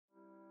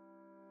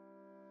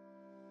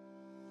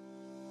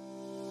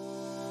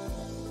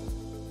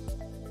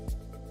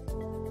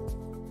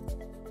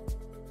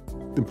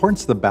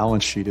importance of the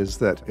balance sheet is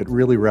that it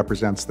really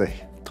represents the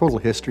total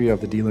history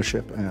of the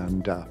dealership,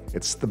 and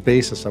it's the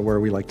basis of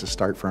where we like to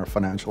start for our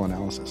financial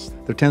analysis.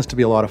 There tends to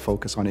be a lot of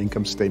focus on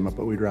income statement,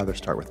 but we'd rather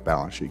start with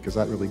balance sheet because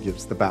that really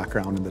gives the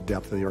background and the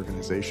depth of the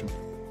organization.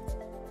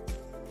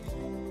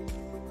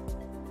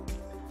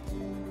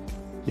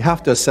 You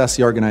have to assess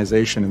the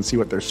organization and see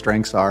what their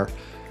strengths are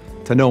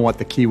to know what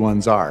the key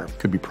ones are. It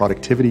could be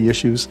productivity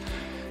issues,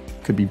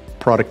 could be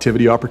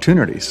productivity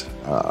opportunities,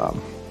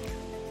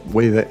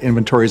 way that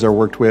inventories are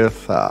worked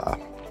with,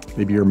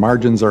 maybe your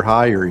margins are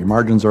high or your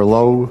margins are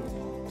low.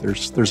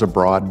 There's a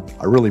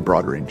really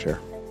broad range there.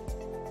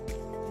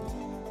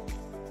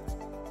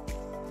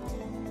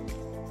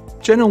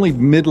 Generally,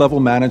 mid-level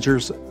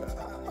managers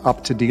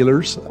up to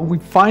dealers. We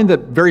find that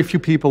very few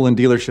people in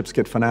dealerships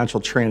get financial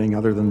training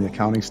other than the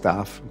accounting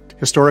staff.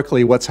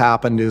 Historically, what's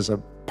happened is a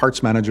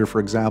parts manager, for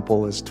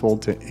example, is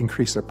told to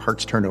increase their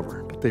parts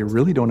turnover, but they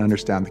really don't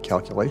understand the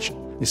calculation.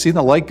 You see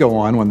the light go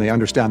on when they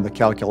understand the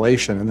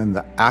calculation and then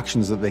the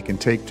actions that they can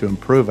take to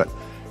improve it.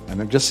 And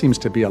there just seems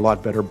to be a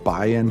lot better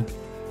buy-in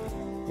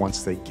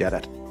once they get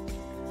it.